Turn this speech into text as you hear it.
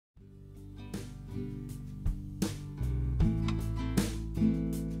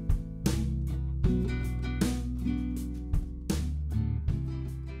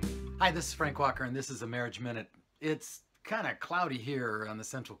Hi, this is Frank Walker, and this is a Marriage Minute. It's kind of cloudy here on the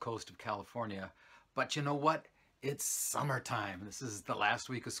central coast of California, but you know what? It's summertime. This is the last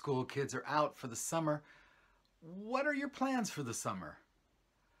week of school. Kids are out for the summer. What are your plans for the summer?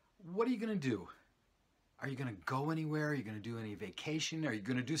 What are you going to do? Are you going to go anywhere? Are you going to do any vacation? Are you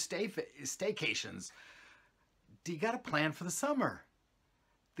going to do staycations? Do you got a plan for the summer?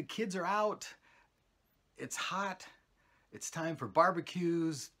 The kids are out. It's hot. It's time for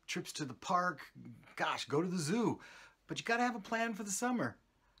barbecues, trips to the park, gosh, go to the zoo. But you got to have a plan for the summer.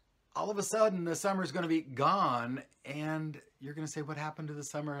 All of a sudden, the summer is going to be gone, and you're going to say, what happened to the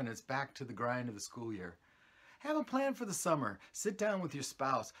summer? And it's back to the grind of the school year. Have a plan for the summer. Sit down with your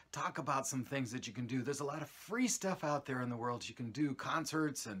spouse. Talk about some things that you can do. There's a lot of free stuff out there in the world you can do,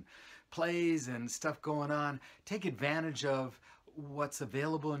 concerts and plays and stuff going on. Take advantage of what's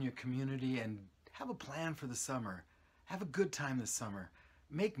available in your community and have a plan for the summer. Have a good time this summer.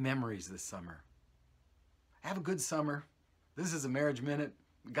 Make memories this summer. Have a good summer. This is a Marriage Minute.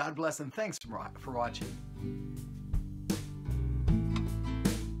 God bless and thanks for watching.